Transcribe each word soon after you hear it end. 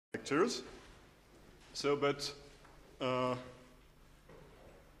vectors. So, but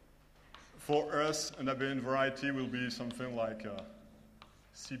for us, an abelian variety will be something like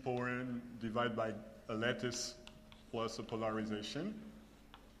C power n divided by a lattice plus a polarization.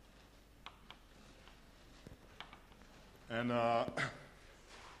 And a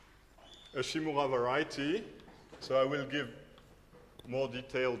Shimura variety, so I will give more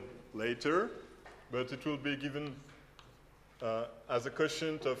detail later, but it will be given as a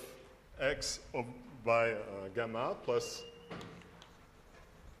quotient of x by gamma plus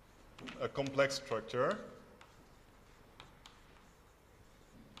a complex structure,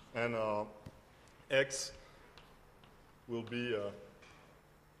 and x will be a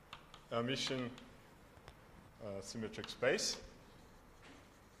Hermitian symmetric space.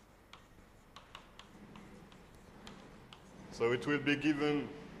 So it will be given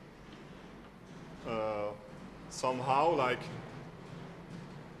somehow like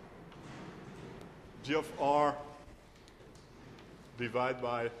G of R divided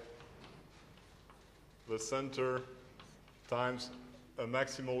by the center times a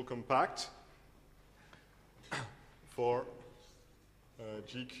maximal compact for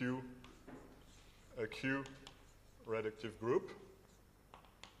GQ, a Q reductive group.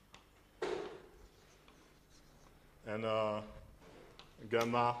 And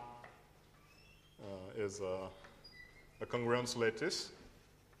gamma is a congruence lattice.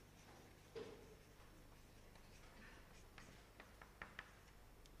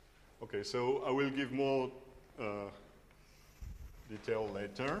 Okay, so I will give more detail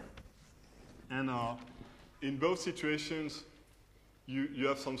later. And in both situations, you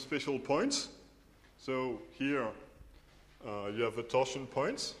have some special points. So here you have the torsion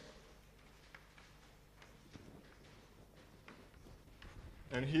points.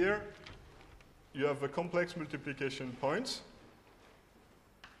 And here you have the complex multiplication points.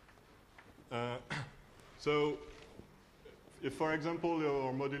 So if, for example,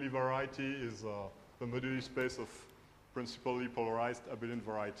 your moduli variety is the moduli space of principally polarized abelian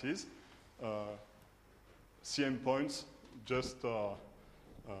varieties, CM points just are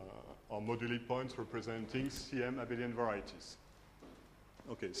moduli points representing CM abelian varieties.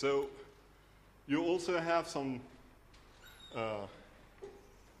 Okay, so you also have some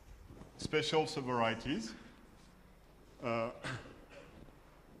special subvarieties.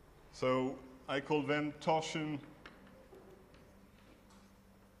 So I call them torsion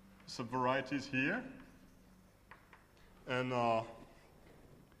subvarieties here. And they are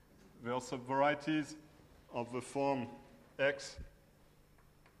subvarieties of the form X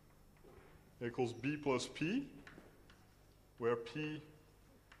equals B plus P, where P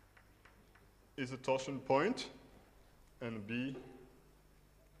is a torsion point and B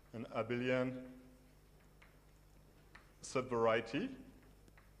an abelian subvariety.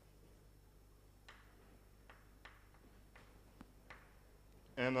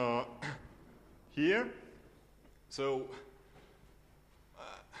 And here, so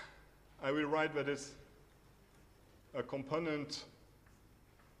I will write that it's a component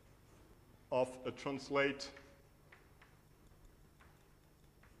of a translate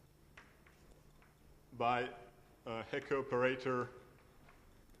by a Hecke operator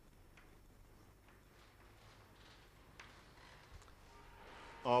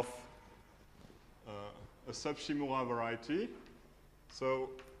of a sub-Shimura variety. So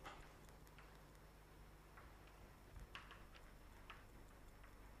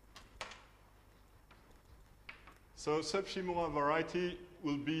sub-Shimura variety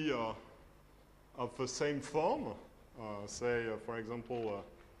will be of the same form. Say, for example,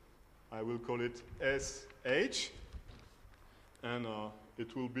 I will call it SH, and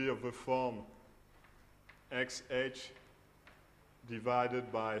it will be of the form XH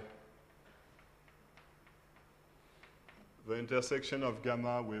divided by the intersection of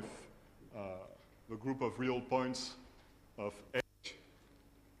gamma with the group of real points of H.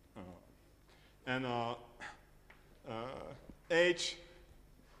 And H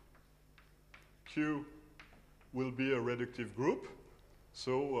Q will be a reductive group.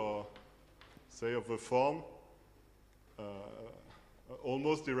 So say of the form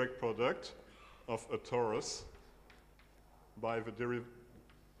almost direct product of a torus by the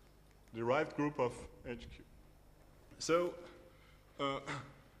derived group of HQ. So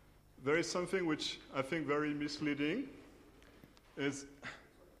there is something which I think very misleading is.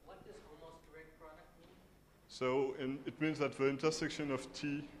 What does almost direct product mean? So it means that the intersection of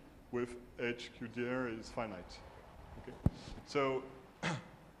T with HQDR is finite. Okay. So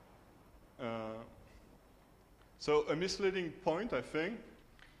so a misleading point, I think,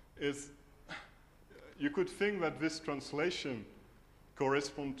 is you could think that this translation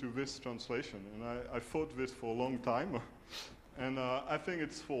correspond to this translation. And I thought this for a long time, and I think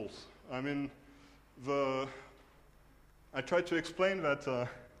it's false. I mean, I tried to explain that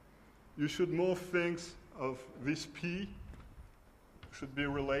you should more things of this P should be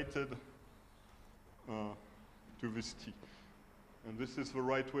related to this T. And this is the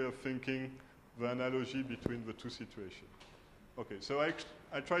right way of thinking the analogy between the two situations. Okay, so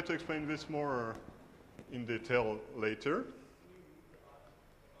I try to explain this more in detail later.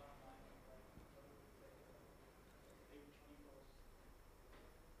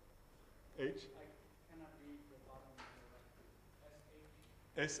 H? I cannot read the bottom of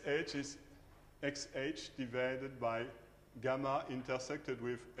the SH. SH is XH divided by gamma intersected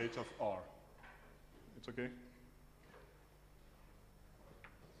with H of R. It's okay?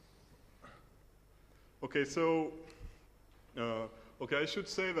 Okay, so, I should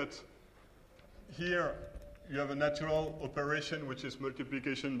say that here you have a natural operation which is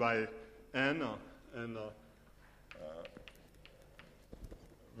multiplication by n, and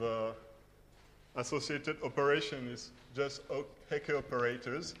the associated operation is just Hecke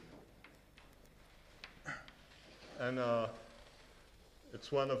operators. And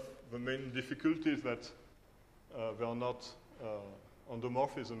it's one of the main difficulties that they are not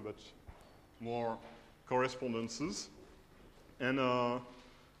endomorphism, but more correspondences. And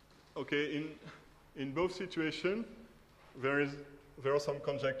in both situations, there are some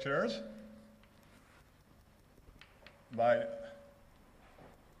conjectures by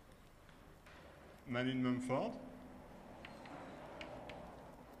Manin Mumford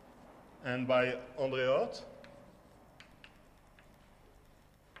and by André Oort.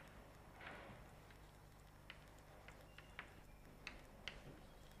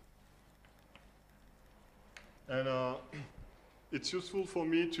 And it's useful for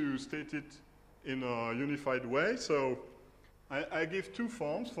me to state it in a unified way. So I give two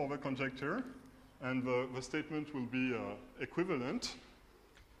forms for the conjecture, and the statement will be equivalent.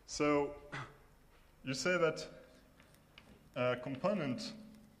 So you say that a component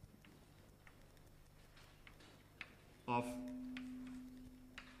of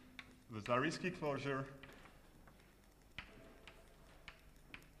the Zariski closure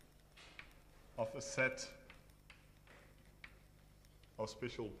of a set of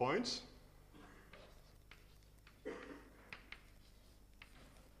special points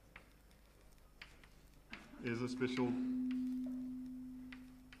is a special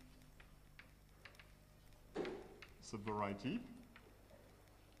subvariety.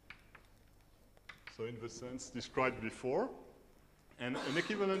 So in the sense described before. And an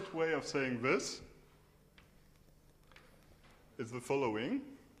equivalent way of saying this is the following.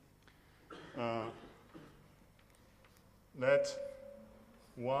 Let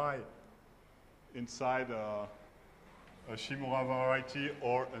Y inside a Shimura variety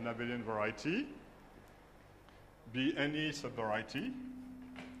or an abelian variety be any subvariety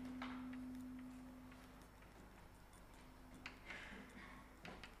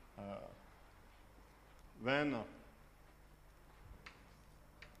then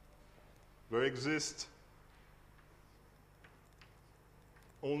there exist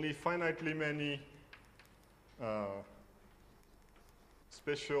only finitely many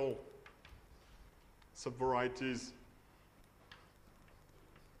special subvarieties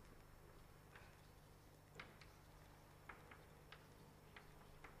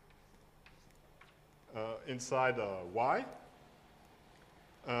inside Y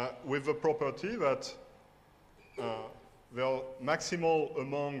with the property that they are maximal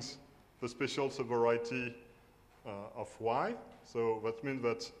amongst the special subvariety of Y. So that means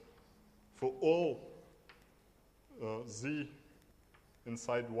that for all Z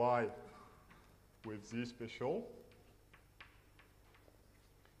inside Y with Z special,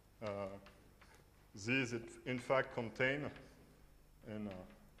 Z is in fact contained in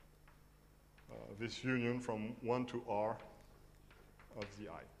this union from 1 to R of Zi.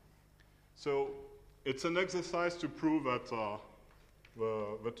 So it's an exercise to prove that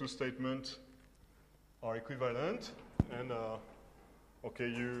the two statements are equivalent, and okay,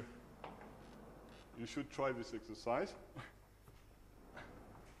 you should try this exercise.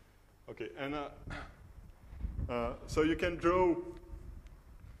 Okay, and so you can draw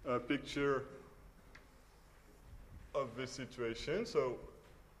a picture of this situation. So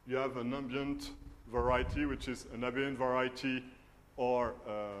you have an ambient variety, which is an abelian variety or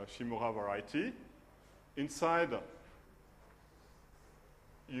a Shimura variety. Inside,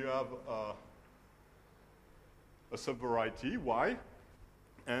 you have a subvariety, Y,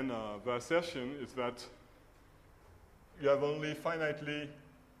 and the assertion is that you have only finitely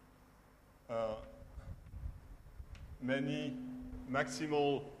many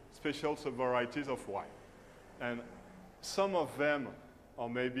maximal special subvarieties of Y. And some of them are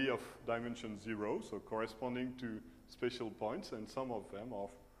maybe of dimension 0, so corresponding to special points, and some of them are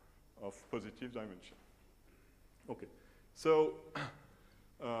of positive dimension. Okay, so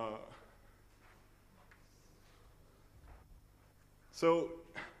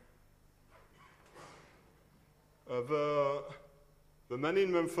the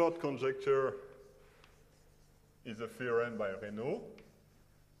Manin-Mumford conjecture is a theorem by Raynaud.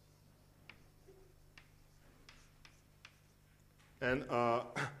 And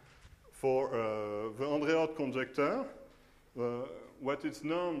for the André conjecture, what is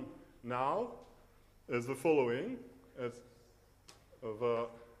known now is the following: as the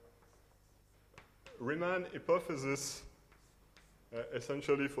Riemann hypothesis,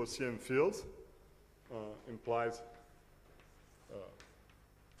 essentially for CM fields, implies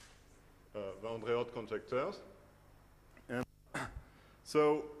the André conjectures. And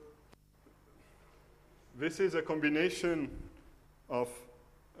so this is a combination of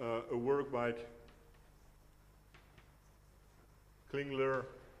a work by Klingler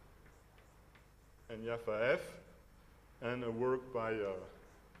and Yafaev, and a work by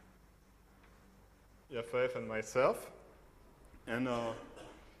Yafaev and myself. And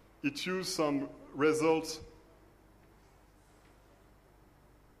it used some results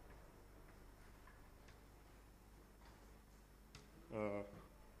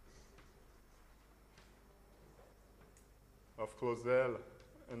of Clausel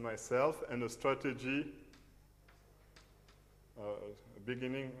and myself, and a strategy, a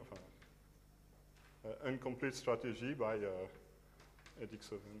beginning, incomplete strategy by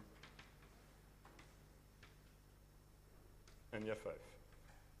Edixoven and Yafaev.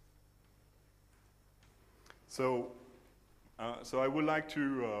 So I would like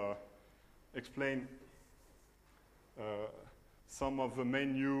to explain some of the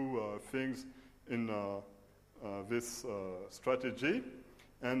main new things in this strategy.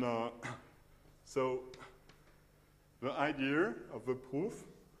 And so the idea of the proof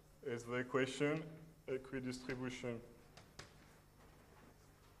is the equation equidistribution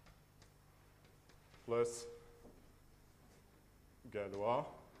plus Galois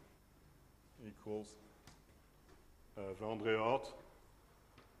equals the André Oort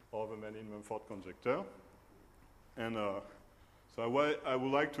or the Manin-Mumford conjecture. And so I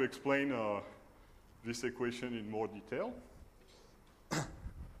would like to explain this equation in more detail.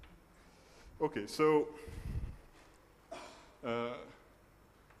 Okay, so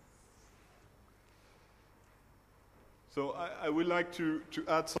I would like to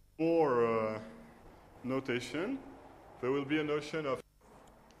add some more notation. There will be a notion of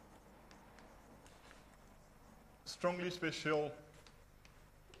strongly special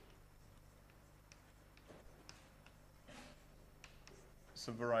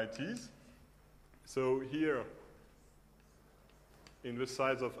subvarieties. So here, in the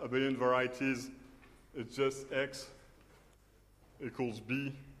size of abelian varieties, it's just X equals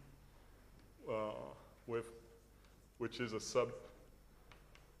B, which is a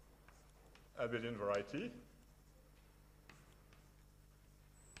sub-abelian variety.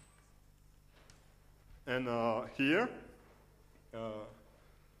 And here,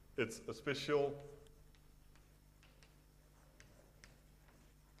 it's a special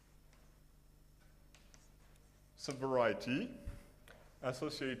subvariety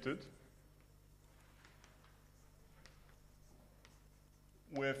associated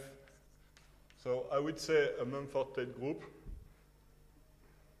with, so I would say a Mumford group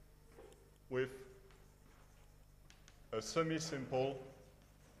with a semi-simple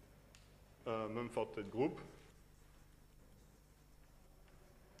Mumford group.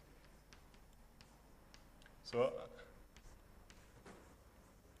 So,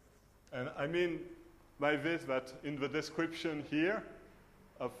 and I mean by this that in the description here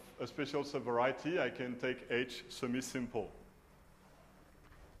of a special subvariety, I can take H semi-simple.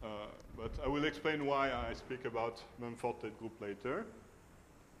 But I will explain why I speak about Mumford group later.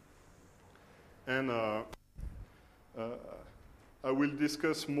 And I will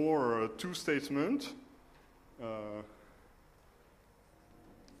discuss more two statements. The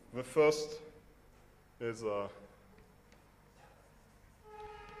first is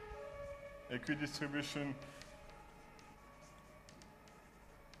equidistribution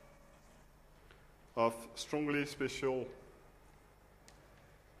of strongly special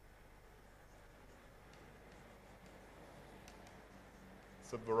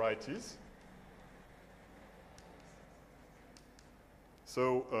subvarieties.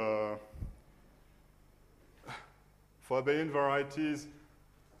 So for abelian varieties,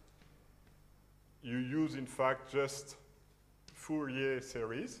 you use in fact just Fourier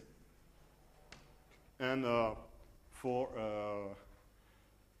series. And for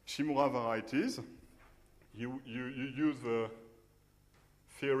Shimura varieties, you use the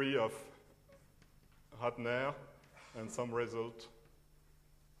theory of Ratner and some result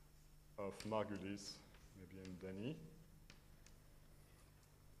of Margulis, maybe and Dany.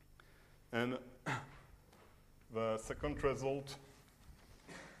 And the second result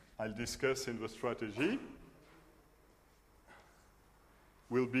I'll discuss in the strategy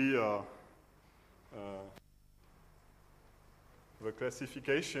will be the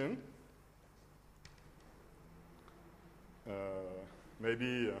classification,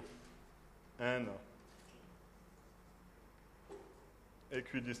 maybe an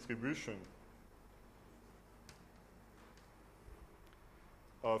equidistribution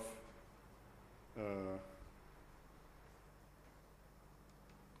of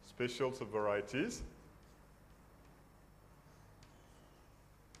special subvarieties.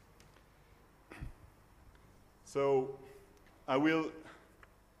 So I will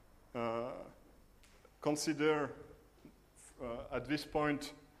consider at this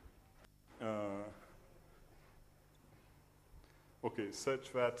point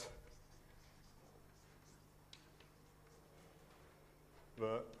such that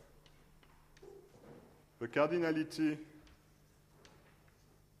the cardinality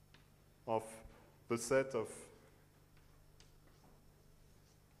of the set of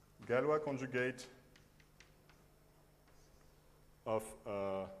Galois conjugate of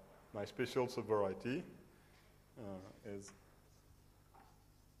my special subvariety is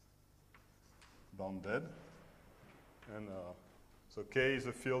bounded. And so K is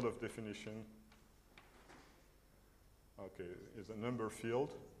a field of definition. Okay, is a number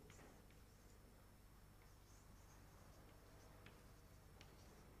field.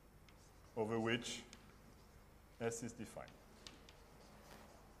 Over which S is defined.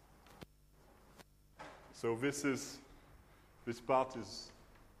 So this part is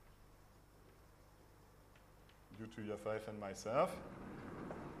due to Yafaf and myself.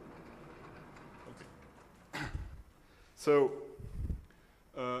 Okay. So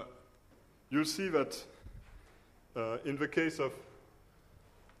you see that in the case of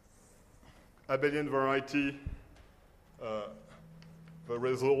abelian variety, the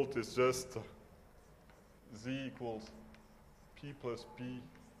result is just Z equals P plus P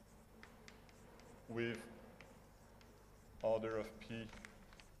with order of P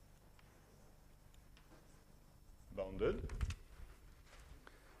bounded.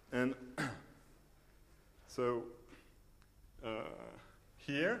 And so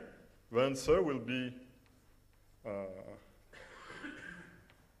here, the answer will be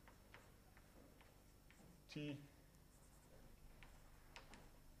T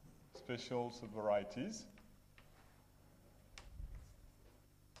special subvarieties.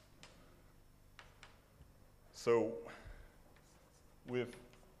 So with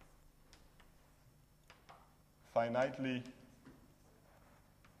finitely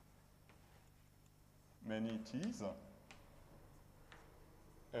many T's,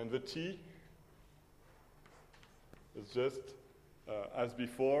 and the T is just, as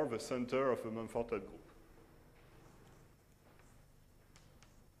before, the center of the Mumford group.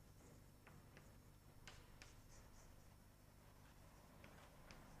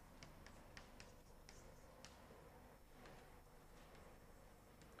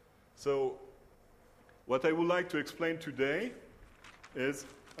 So what I would like to explain today is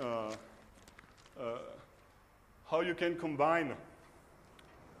how you can combine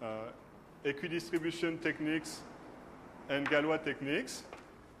equidistribution techniques and Galois techniques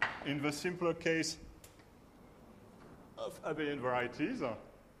in the simpler case of abelian varieties.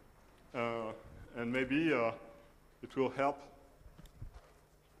 And maybe it will help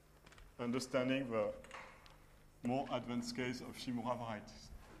understanding the more advanced case of Shimura varieties.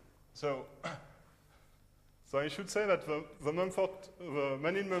 So I should say that the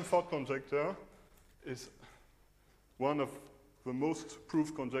Manin-Mumford conjecture is one of the most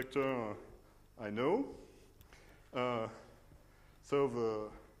proved conjecture I know. So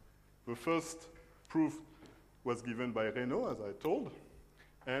the first proof was given by Reynaud, as I told,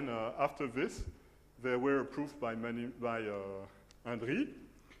 and after this, there were a proof by André,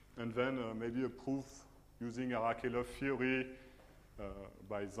 and then maybe a proof using Arakelov theory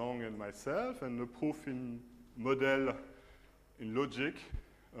by Zhang and myself, and a proof in model in logic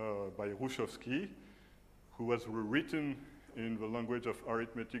by Ruchowski, who was rewritten in the language of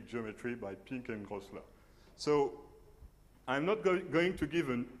arithmetic geometry by Pink and Grossler. So I'm not going to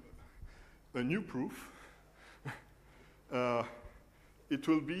give a new proof. It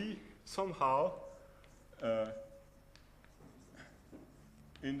will be somehow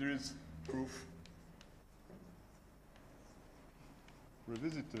in this proof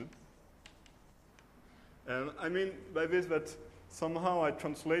revisited. And I mean by this that somehow I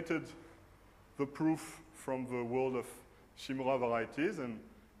translated the proof from the world of Shimura varieties, and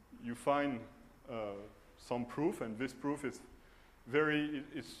you find some proof, and this proof is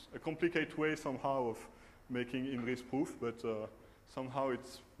it's a complicated way somehow of making inverse proof, but somehow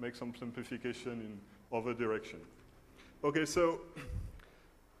it makes some simplification in other direction. Okay, so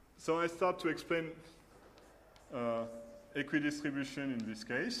I start to explain equidistribution in this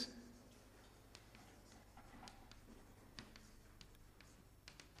case.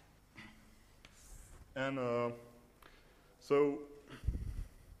 And so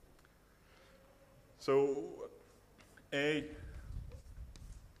A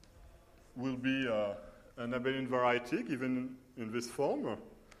will be an abelian variety given in this form,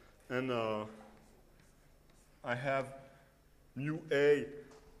 and I have mu A,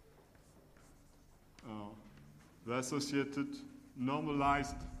 the associated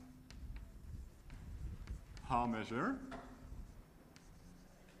normalized Haar measure.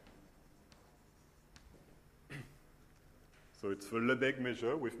 So it's the Lebesgue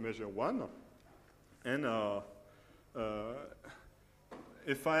measure with measure 1. And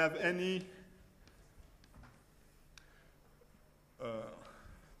if I have any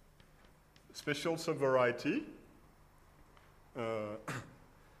special subvariety,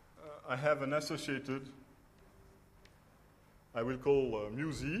 I have an associated, I will call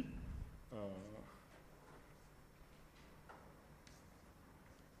mu z,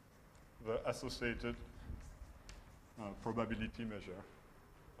 the associated probability measure.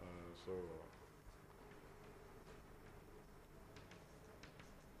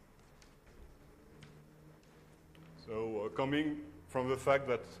 So coming from the fact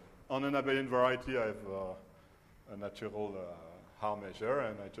that on an abelian variety I have a natural Haar measure,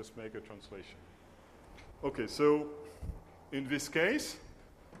 and I just make a translation. Okay, so in this case,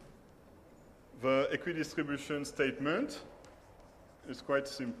 the equidistribution statement is quite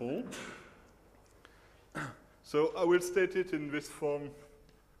simple. So I will state it in this form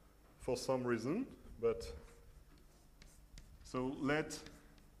for some reason, but so let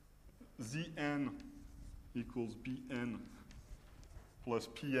Zn equals Bn plus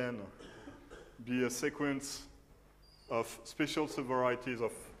Pn be a sequence of special subvarieties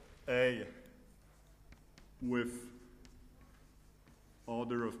of A with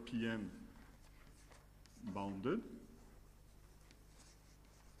order of Pn bounded.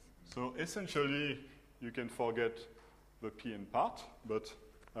 So essentially, you can forget the Pn part, but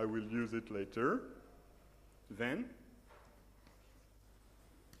I will use it later. Then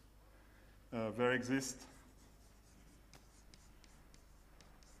there exists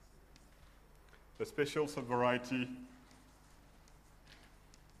a special subvariety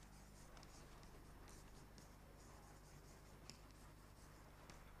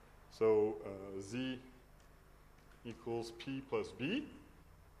so Z equals P plus B,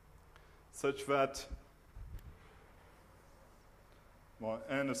 such that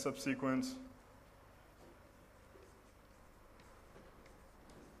and a subsequent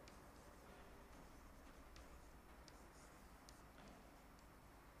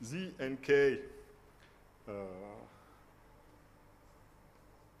Z and K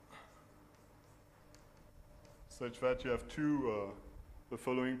such that you have the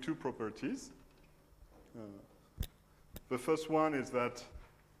following two properties. The first one is that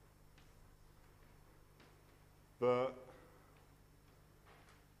the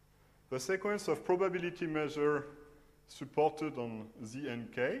sequence of probability measure supported on Z and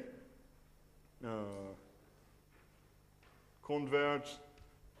K converge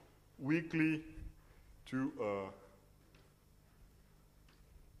weakly to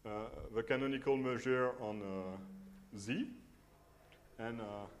the canonical measure on Z. And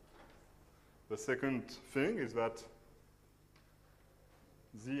the second thing is that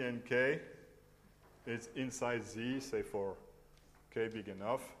Z and K is inside Z, say for K big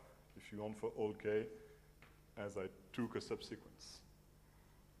enough, if you want for all K, as I took a subsequence.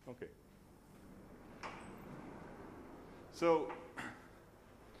 Okay. So,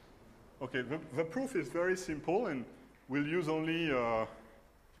 okay, the proof is very simple, and we'll use only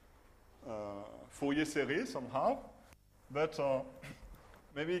Fourier series somehow, but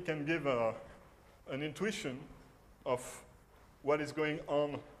maybe it can give an intuition of what is going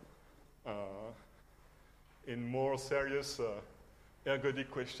on in more serious ergodic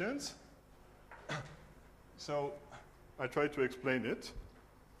questions. So I try to explain it.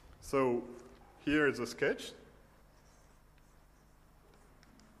 So here is a sketch.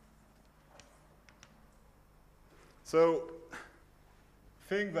 So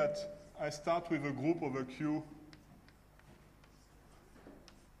think that I start with a group over Q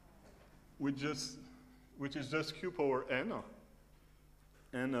which is just Q power n,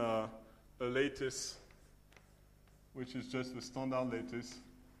 and a lattice which is just the standard lattice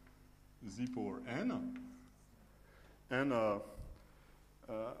Z power n. And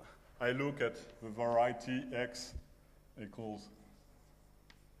I look at the variety x equals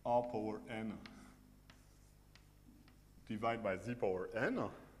R power n divided by Z power n.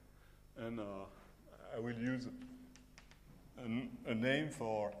 And I will use a name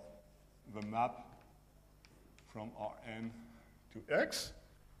for the map from Rn to x.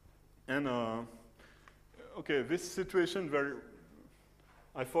 And okay, this situation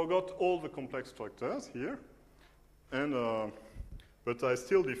I forgot all the complex structures here, and but I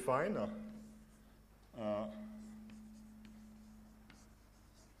still define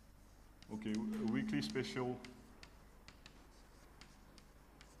okay, a weakly special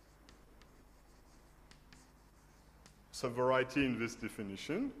subvariety in this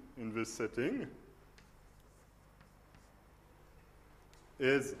definition, in this setting,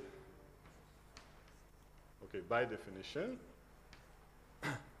 is, okay, by definition,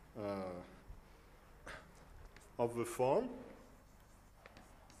 of the form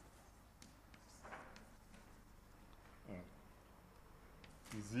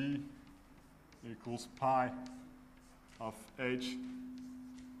Z equals pi of H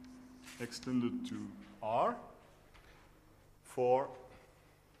extended to R for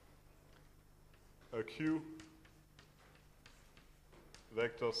a Q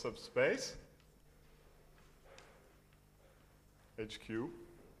vector subspace HQ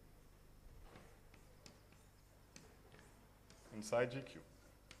inside GQ.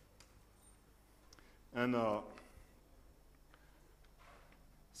 And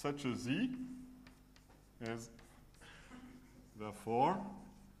such a Z is therefore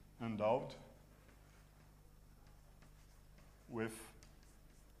endowed with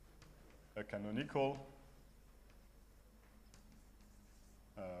a canonical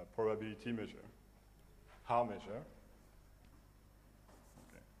probability measure, Haar measure.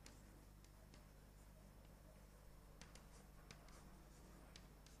 Okay.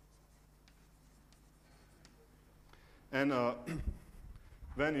 And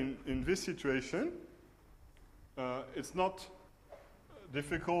then in this situation, it's not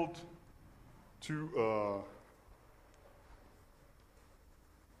difficult to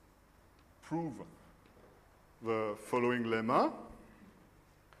prove the following lemma.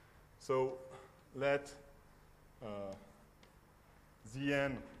 So let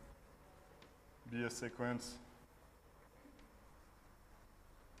Zn be a sequence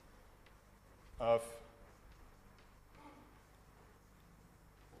of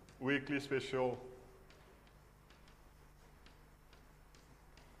weakly special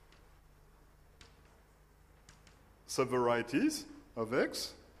subvarieties of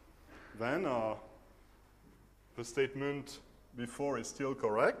X, then the statement before is still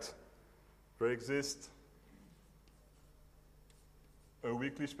correct. There exists a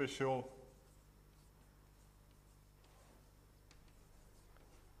weakly special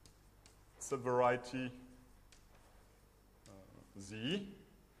subvariety Z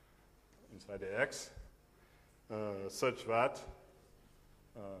inside the X such that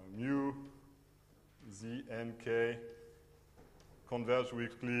mu Z and K converge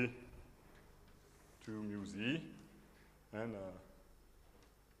weakly to mu Z, and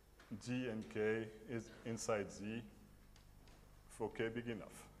G and K is inside Z for K big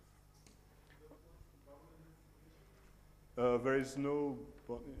enough. There is no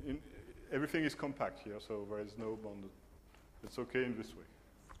everything is compact here, so there is no bounded. It's okay in this way.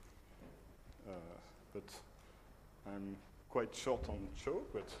 But I'm quite short on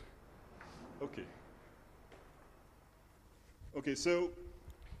choke, but okay. Okay, so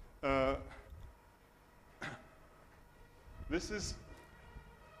this is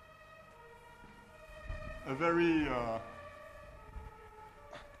a very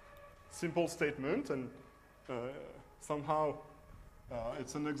simple statement, and somehow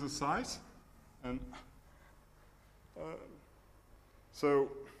it's an exercise, and so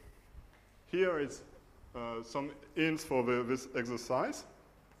here is some hints for this exercise.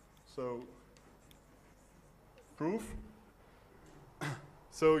 So proof.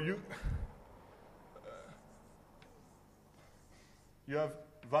 So you have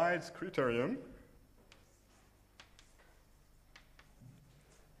Weil's criterion.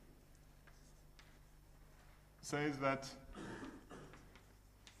 Says that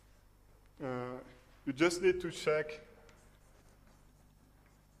you just need to check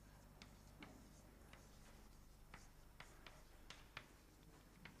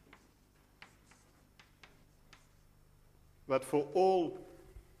that for all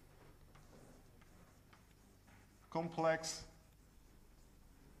complex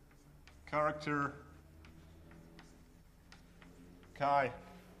character chi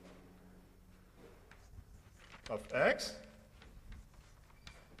of x,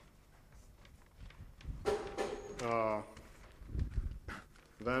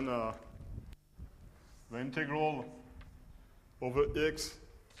 then the integral over x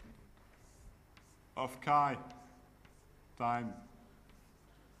of chi time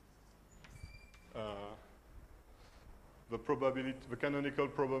the canonical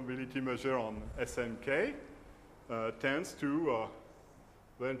probability measure on SNK tends to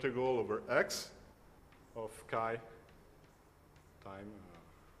the integral over x of chi time.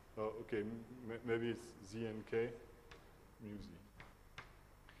 Okay, maybe it's z and k mu z.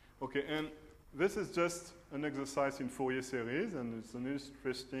 Okay, and this is just an exercise in Fourier series, and it's an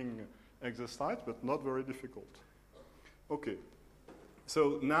interesting exercise, but not very difficult. Okay,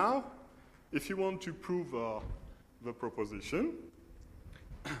 so now, if you want to prove the proposition,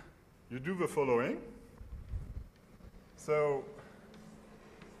 you do the following. So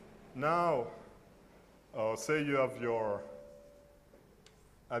now, say you have your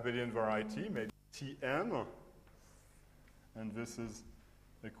abelian variety, maybe Tm, and this is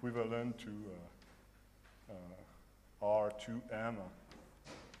equivalent to R2m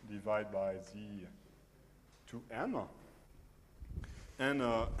divided by Z2m. And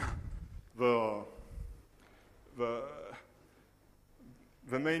the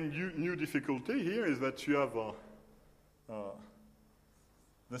main new difficulty here is that you have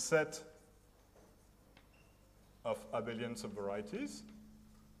the set of abelian subvarieties.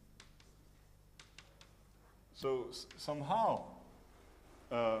 So somehow,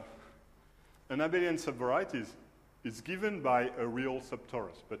 an abelian subvariety is given by a real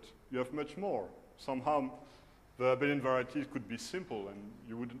subtorus, but you have much more. Somehow, the abelian varieties could be simple, and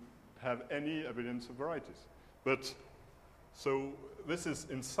you wouldn't have any abelian subvarieties. But so this is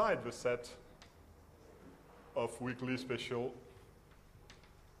inside the set of weakly special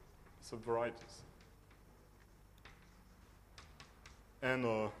subvarieties. And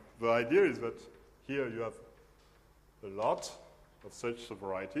the idea is that here you have a lot of such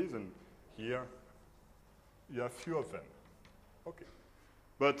subvarieties, and here you have few of them. Okay.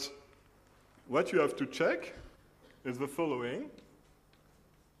 But what you have to check is the following.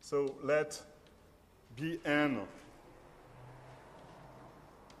 So let Bn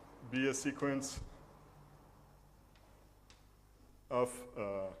be a sequence of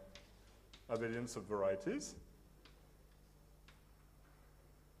abelian subvarieties.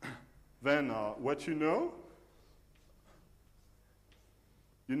 Then what you know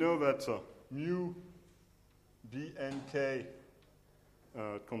that mu Bnk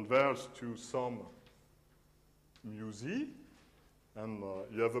converge to some mu z, and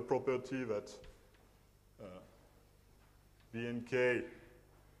you have a property that Bnk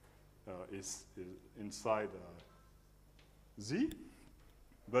is inside z,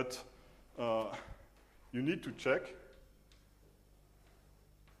 but you need to check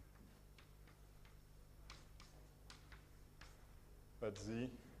that z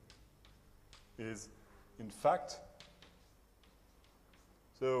is in fact,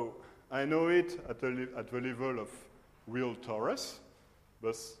 so I know it at the level of real torus,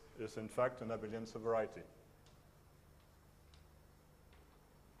 but it's in fact an abelian subvariety.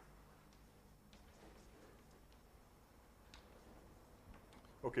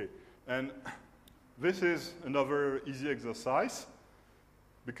 Okay, and this is another easy exercise,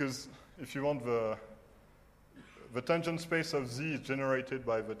 because if you want the tangent space of Z is generated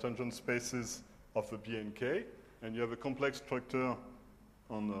by the tangent spaces of the Bnk, and you have a complex structure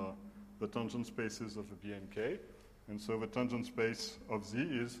on the tangent spaces of the Bnk, and so the tangent space of Z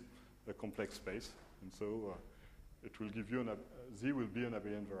is a complex space, and so it will give you Z will be an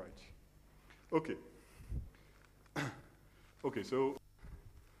abelian variety. Okay. Okay, so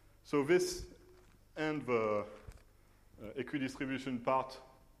this and the equidistribution part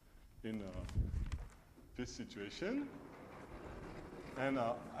in this situation. And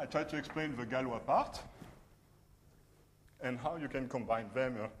I try to explain the Galois part and how you can combine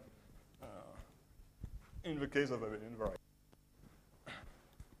them in the case of abelian variety.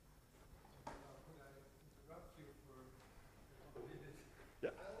 Could I interrupt you for a minute? Yeah.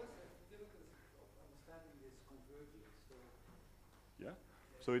 I always have difficulty of understanding this convergence. So Yeah.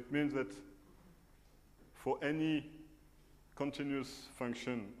 So it means that for any continuous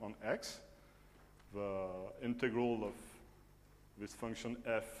function on x, the integral of this function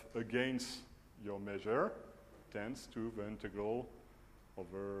f against your measure tends to the integral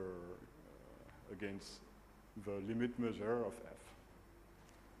over against the limit measure of f.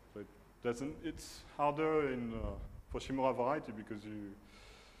 So it doesn't. It's harder in for Shimura variety because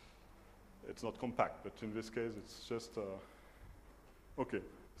it's not compact. But in this case, it's just okay.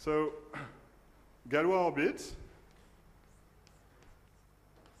 So Galois orbits.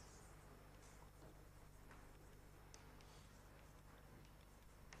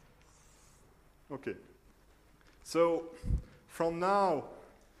 Okay. So from now,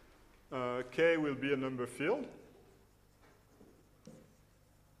 K will be a number field.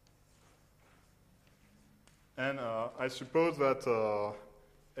 And I suppose that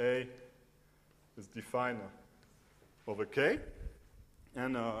A is defined over K.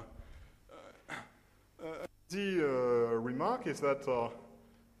 And the remark is that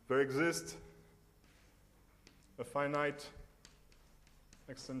there exists a finite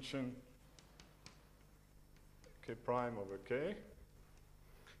extension K prime over K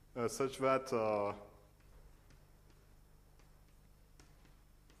such that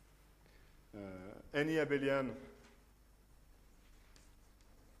any abelian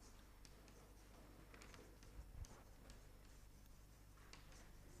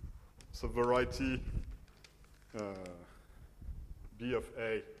variety B of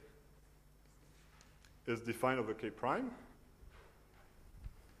A is defined over K prime.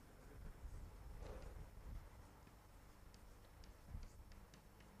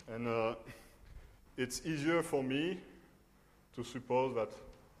 And it's easier for me to suppose that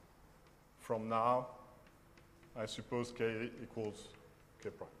from now, I suppose K equals K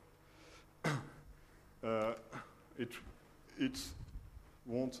prime. It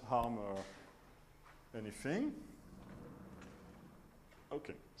won't harm anything.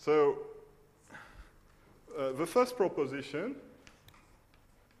 Okay, so the first proposition,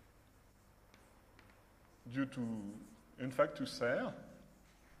 due to, in fact, to Serre,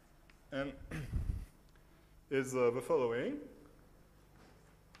 and is the following.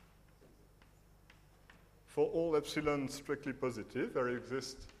 For all epsilon strictly positive, there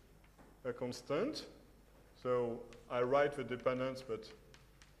exists a constant. So I write the dependence, but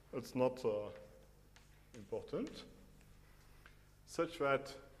it's not important. Such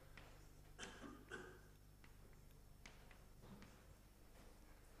that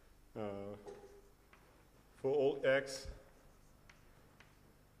for all x,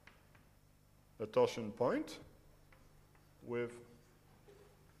 a torsion point with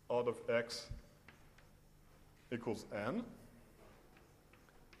odd of x equals n.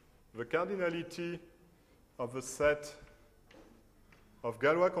 The cardinality of the set of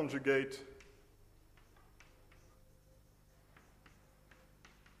Galois conjugate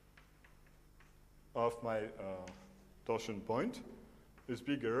of my torsion point is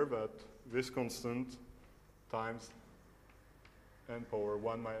bigger than this constant times n power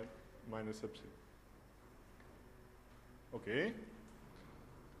 1 minus epsilon. Okay.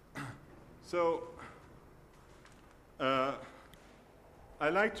 So I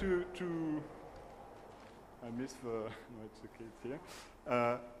like to I missed the, no, it's okay, it's here.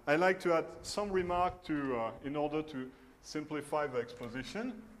 I like to add some remark to, in order to simplify the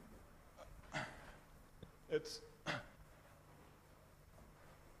exposition. It's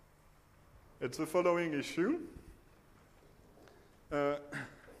the following issue.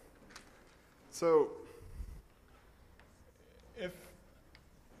 So if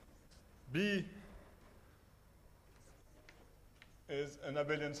B is an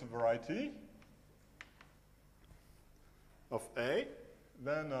abelian variety of A,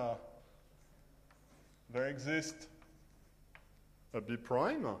 then there exists a B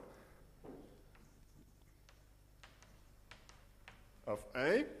prime of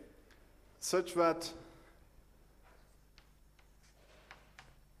A such that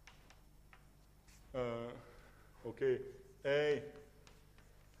okay, A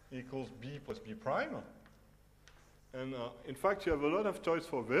equals B plus B prime. And in fact, you have a lot of choice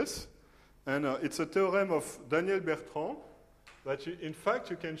for this. And it's a theorem of Daniel Bertrand that in fact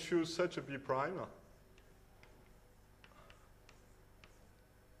you can choose such a B prime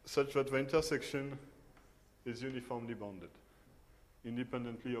such that the intersection is uniformly bounded,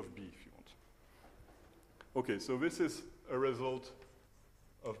 independently of B, if you want. Okay, so this is a result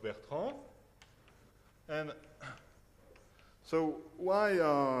of Bertrand. And so why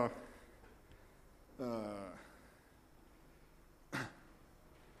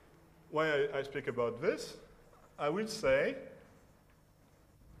I speak about this? I will say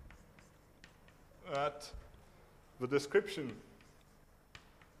that the description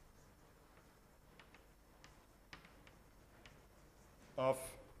of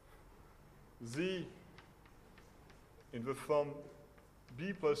Z in the form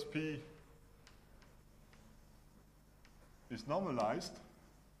B plus P is normalized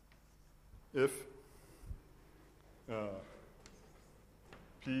if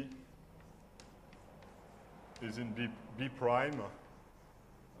P is in B prime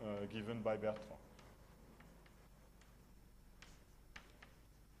given by Bertrand.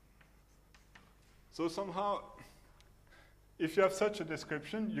 So somehow, if you have such a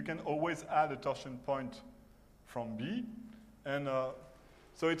description, you can always add a torsion point from B. And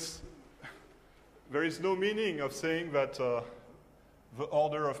so there is no meaning of saying that the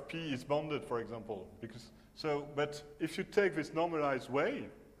order of P is bounded, for example. But if you take this normalized way,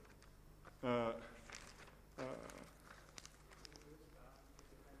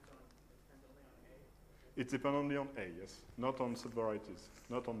 it depends only on A, yes, not on subvarieties,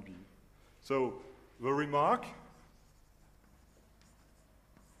 not on B. So the remark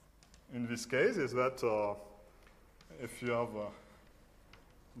in this case is that if you have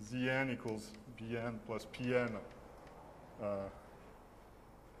Zn equals Bn plus Pn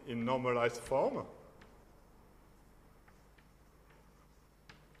in normalized form,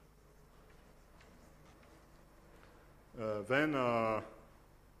 then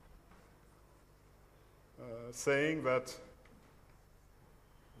saying that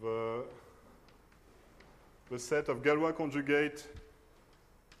the set of Galois conjugate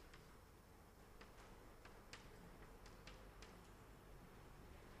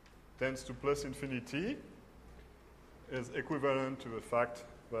tends to plus infinity is equivalent to the fact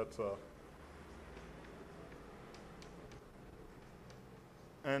that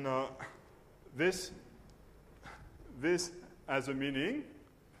this has a meaning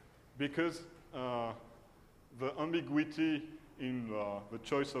because the ambiguity in the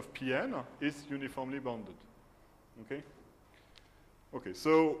choice of Pn is uniformly bounded. Okay. Okay.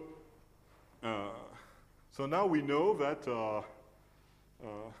 So now we know that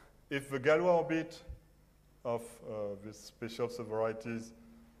if the Galois orbit of this special subvarieties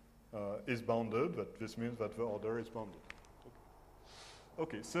is bounded, that this means that the order is bounded.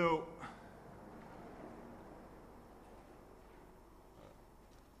 Okay. So.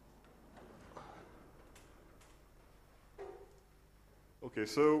 Okay,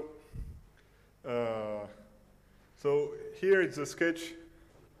 so here it's a sketch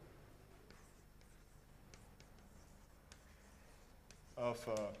of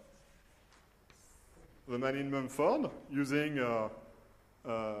the Manin Mumford using the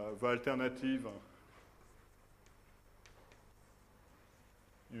alternative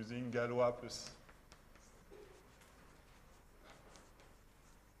using Galois plus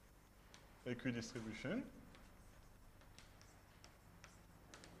equidistribution.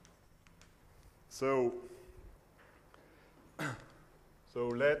 So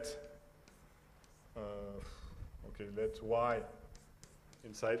let Y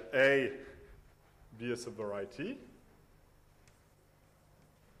inside A be a subvariety.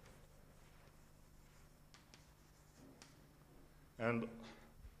 And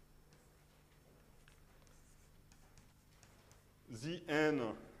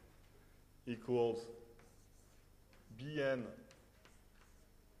Zn equals Bn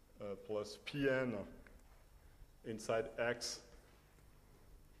plus Pn inside X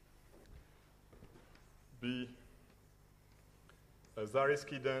be a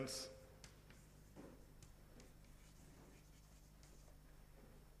Zariski dense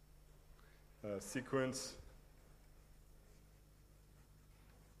sequence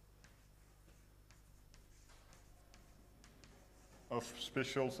of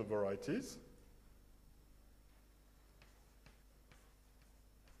special subvarieties.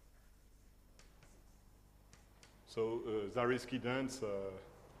 So Zariski dense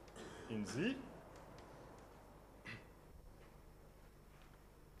in Z.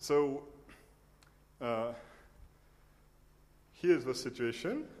 So here's the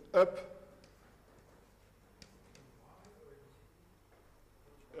situation. Up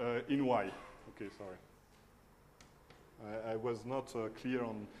in Y. Okay, sorry. I was not clear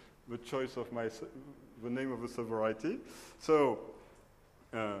on the choice of the name of the subvariety. So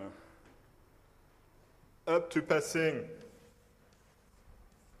up to passing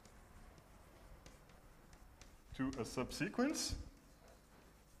to a subsequence,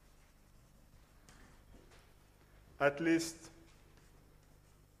 at least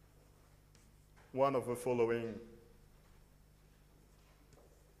one of the following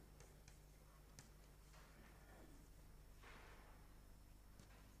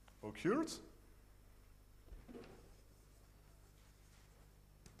occurs.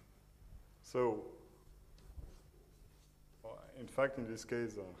 So, in fact, in this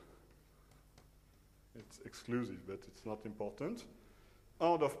case, it's exclusive, but it's not important.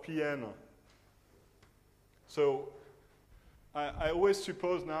 Out of Pn. So, I always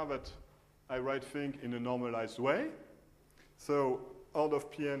suppose now that I write things in a normalized way. So out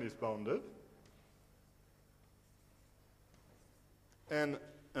of Pn is bounded. And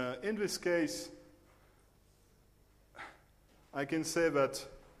in this case, I can say that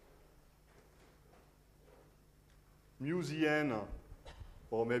mu Zn,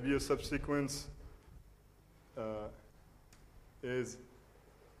 or maybe a subsequence, is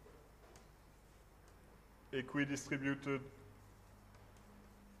equidistributed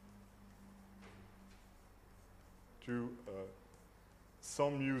to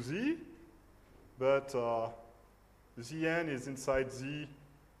some mu z, but Zn is inside z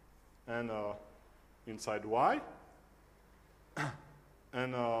and inside y.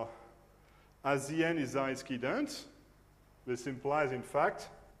 And as Zn is Zariski-Dent, this implies, in fact,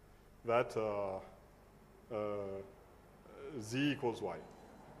 that z equals y.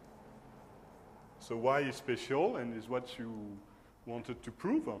 So y is special and is what you wanted to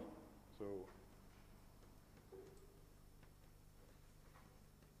prove. So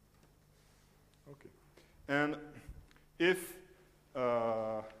okay. And if the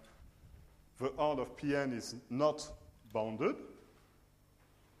R of Pn is not bounded,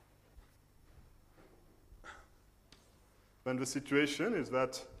 then the situation is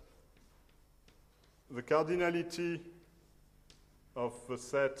that the cardinality of the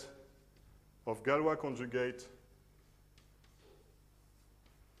set of Galois conjugate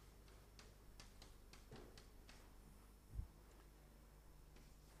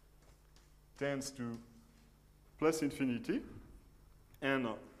tends to plus infinity. And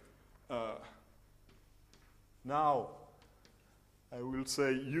now I will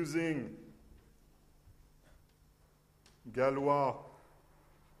say, using Galois,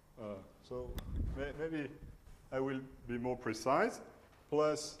 so maybe I will be more precise,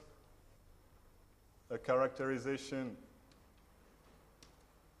 plus a characterization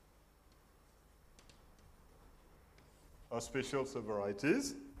of special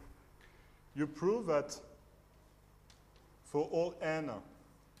subvarieties, you prove that for all n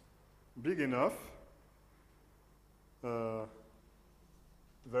big enough, there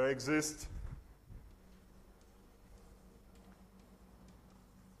exists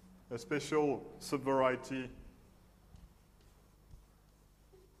a special subvariety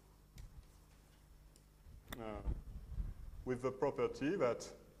with the property that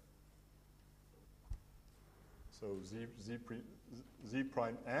z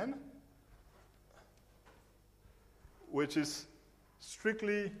prime n, which is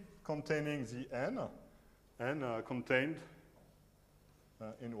strictly containing Zn and contained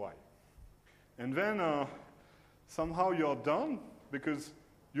in Y. And then somehow you're done because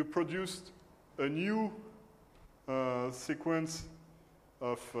you produced a new sequence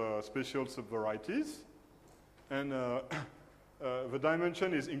of special subvarieties, and the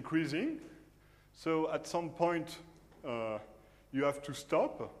dimension is increasing. So at some point you have to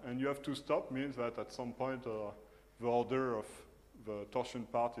stop, and you have to stop means that at some point the order of the torsion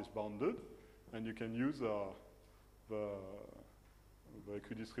part is bounded, and you can use the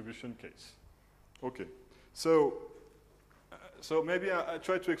equidistribution case. Okay, so maybe I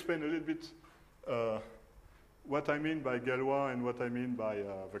try to explain a little bit what I mean by Galois and what I mean by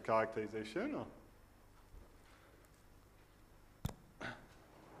the characterization.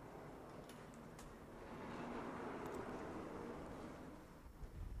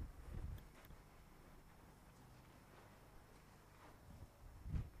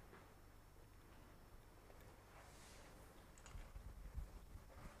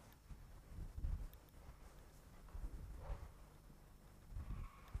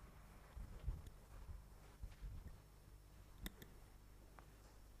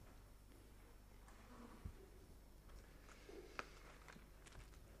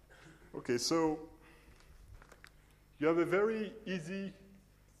 Okay, so you have a very easy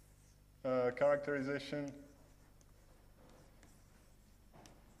characterization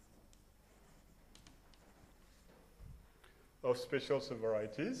of special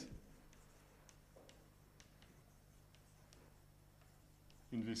subvarieties.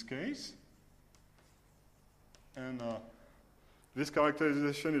 In this case, and this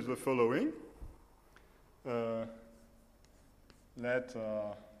characterization is the following. Let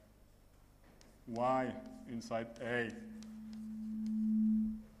Y inside A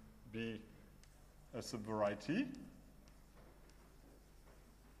be a subvariety.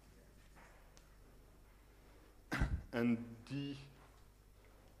 And D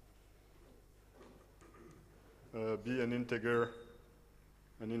be an integer.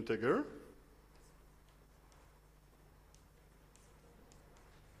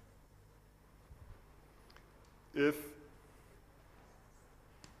 If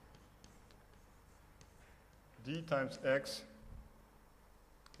d times x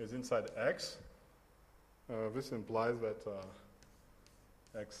is inside x, this implies that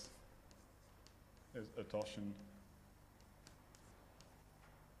x is a torsion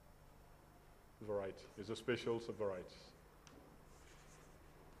variety, is a spatial subvariety.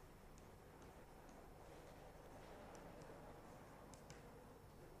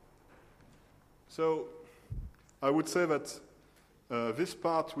 So I would say that this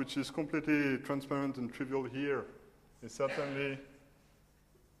part, which is completely transparent and trivial here, is certainly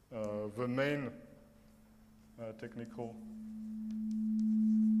the main technical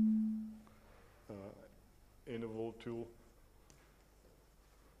interval tool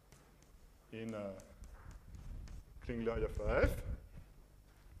in Klingler-IFRF.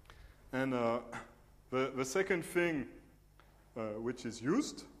 And the second thing which is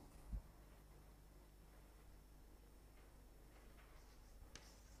used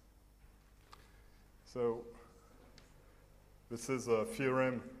so this is a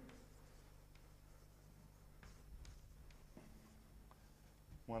theorem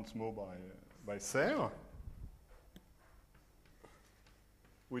once more by Serre,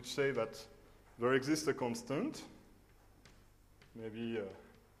 which say that there exists a constant, maybe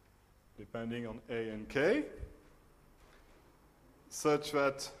depending on A and K, such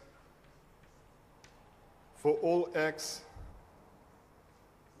that for all x,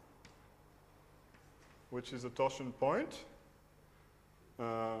 which is a torsion point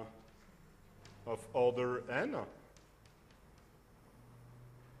of order n,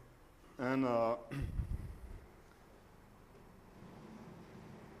 and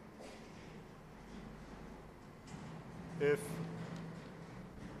if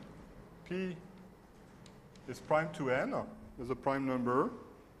P is prime to n, is a prime number,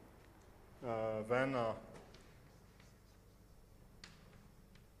 then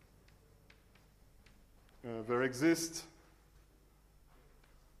there exists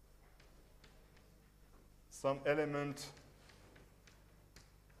some element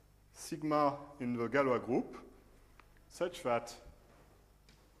sigma in the Galois group such that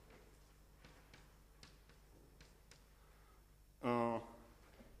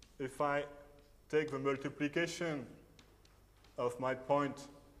if I take the multiplication of my point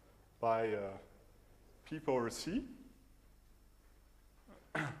by P power C,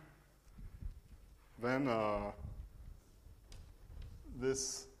 then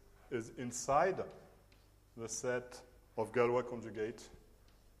this is inside the set of Galois conjugate.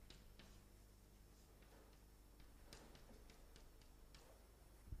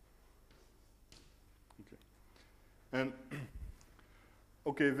 Okay. And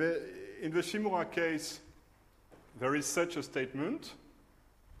okay, in the Shimura case, there is such a statement.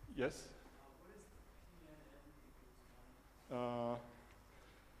 Yes?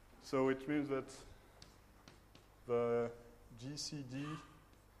 So it means that the GCD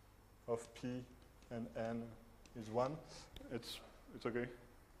of P and N is 1. It's okay.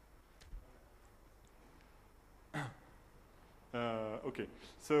 Okay.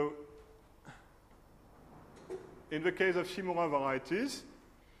 So in the case of Shimura varieties,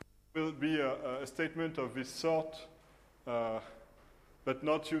 will be a statement of this sort, but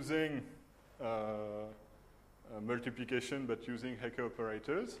not using multiplication, but using Hecke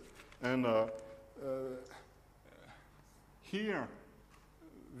operators. And here,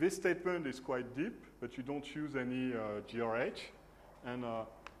 this statement is quite deep, but you don't use any GRH. And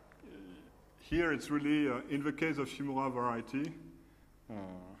here it's really, in the case of Shimura variety,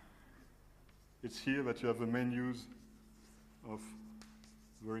 it's here that you have the main use of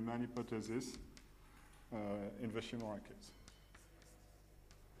the Riemann hypothesis in the Shimura case.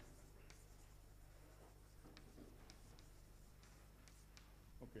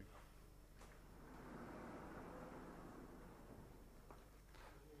 Okay.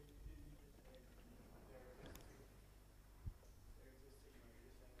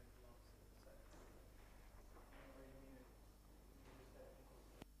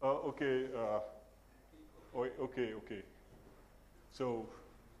 Okay. Okay. So,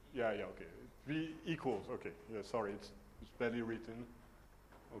 yeah, okay. V equals, okay. Yeah, sorry, it's badly written.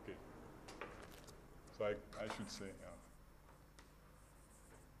 Okay. So I should say, yeah.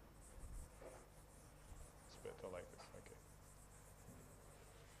 It's better like this, okay.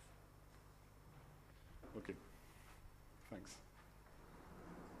 Okay, thanks.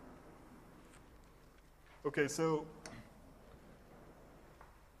 Okay, so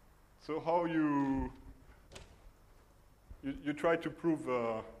how you try to prove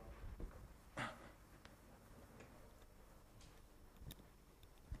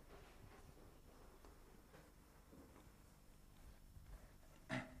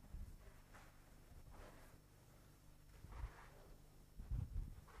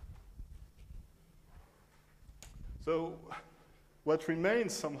So what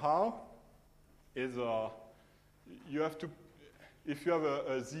remains somehow is you have to, if you have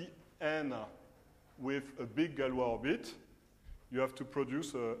a Zn with a big Galois orbit, you have to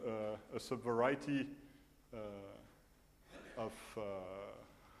produce a subvariety of, so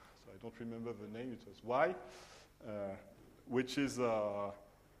I don't remember the name, it was Y, which is still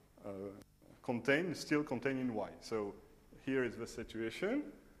contained in Y. So here is the situation.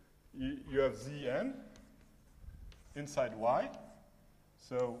 You have Zn inside Y.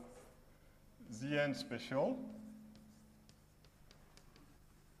 So Zn special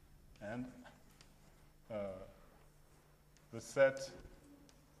and the set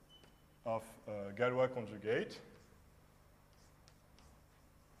of Galois conjugate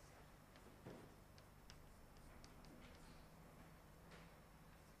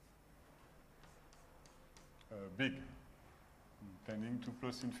big, tending to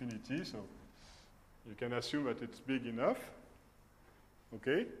plus infinity, so you can assume that it's big enough.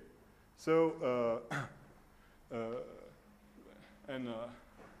 Okay, so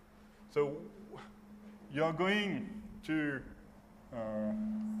so you're going to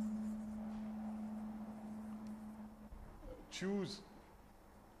choose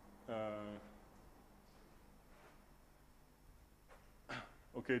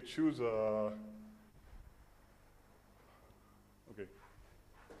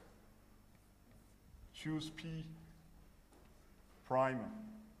choose P prime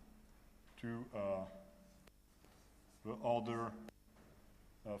to the order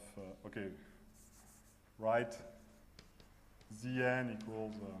of, write Zn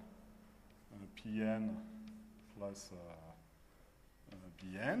equals Pn plus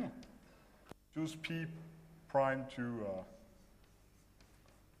Bn. Choose P prime to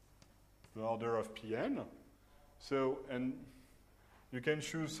the order of Pn. So, and you can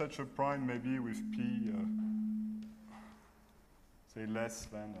choose such a prime maybe with P, say less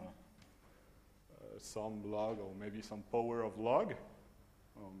than some log or maybe some power of log.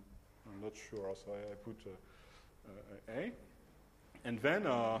 I'm not sure, so I put A. And then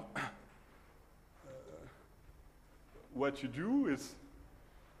what you do is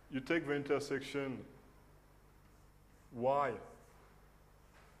you take the intersection Y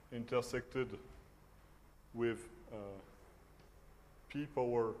intersected with P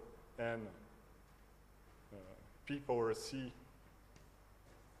power N, P power C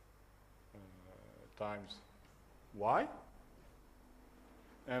times Y.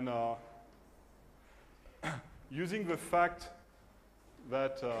 And using the fact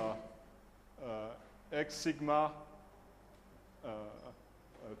that X sigma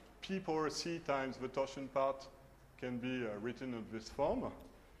P power C times the torsion part can be written in this form,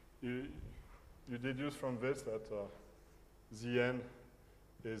 you deduce from this that Zn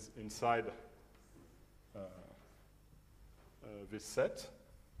is inside this set.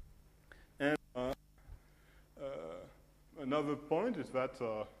 And another point is that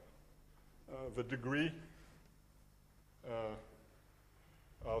the degree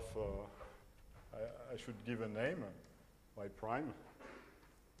of, I should give a name, Y prime,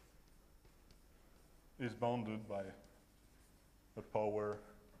 is bounded by a power,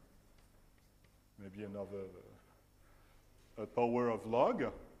 maybe another, a power of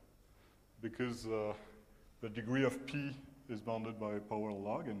log, because the degree of P is bounded by a power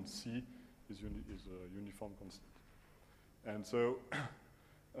log, and C is a uniform constant. And so,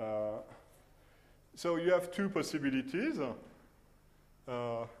 so you have two possibilities.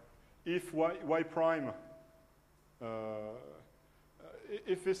 If Y prime,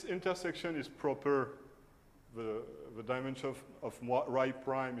 if this intersection is proper, the dimension of Y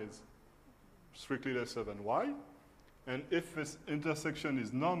prime is strictly lesser than Y. And if this intersection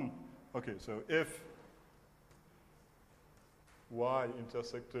is so if Y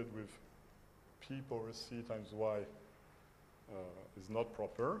intersected with P power C times Y is not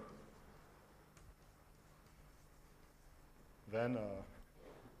proper, then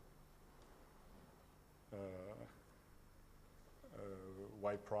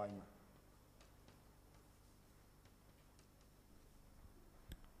Y prime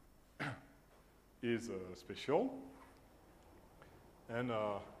is special, and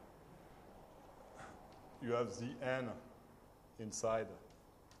you have Zn inside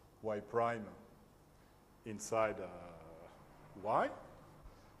Y prime inside Y.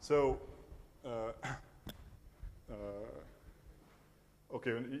 So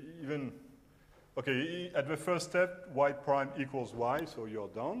at the first step, Y prime equals Y, so you're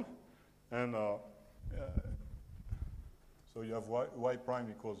done. And so you have Y prime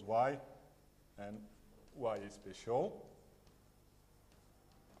equals Y, and Y is special.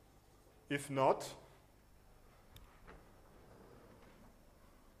 If not,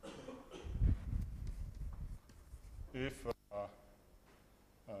 if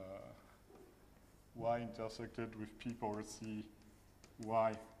y intersected with p power c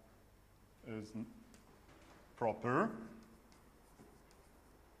y is proper,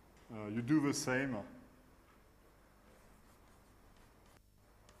 you do the same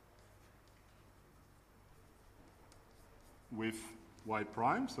with y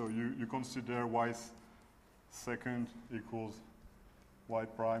prime. So you consider y second equals y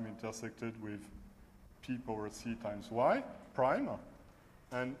prime intersected with p power c times y prime.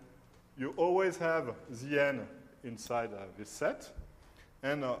 And you always have Zn inside this set.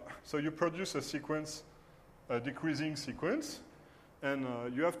 And so you produce a sequence, a decreasing sequence. And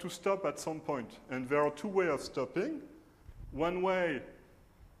you have to stop at some point. And there are two ways of stopping. One way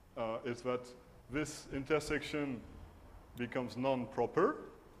is that this intersection becomes non-proper.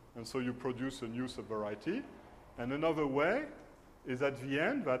 And so you produce a new subvariety. And another way is at the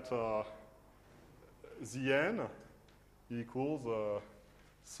end that Zn equals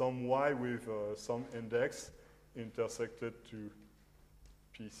some y with some index intersected to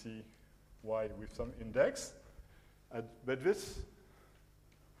PC y with some index. But this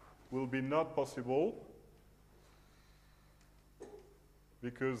will be not possible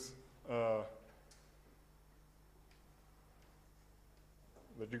because the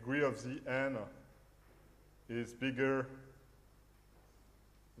degree of Zn is bigger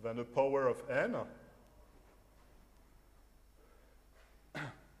than the power of n.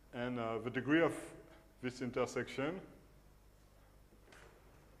 And the degree of this intersection,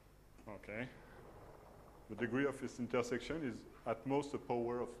 the degree of this intersection is at most the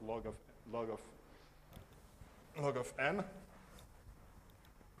power of log of n.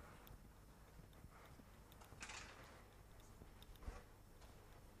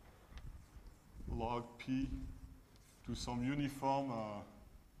 Log p to some uniform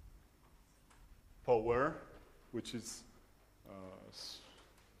power, which is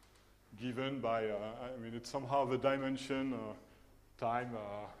given by, it's somehow the dimension time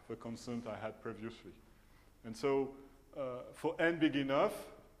the constant I had previously. And so for n big enough,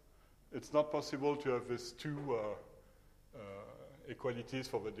 it's not possible to have these two equalities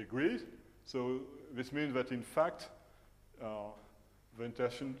for the degrees. So this means that in fact, the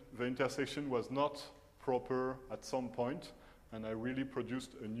intersection was not proper at some point, and I really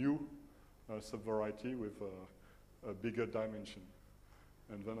produced a new subvariety with a bigger dimension.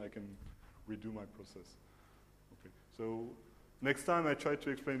 And then I can redo my process. Okay. So next time I try to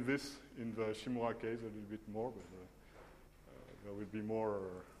explain this in the Shimura case a little bit more, but there will be more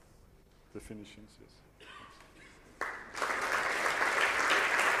definitions, yes.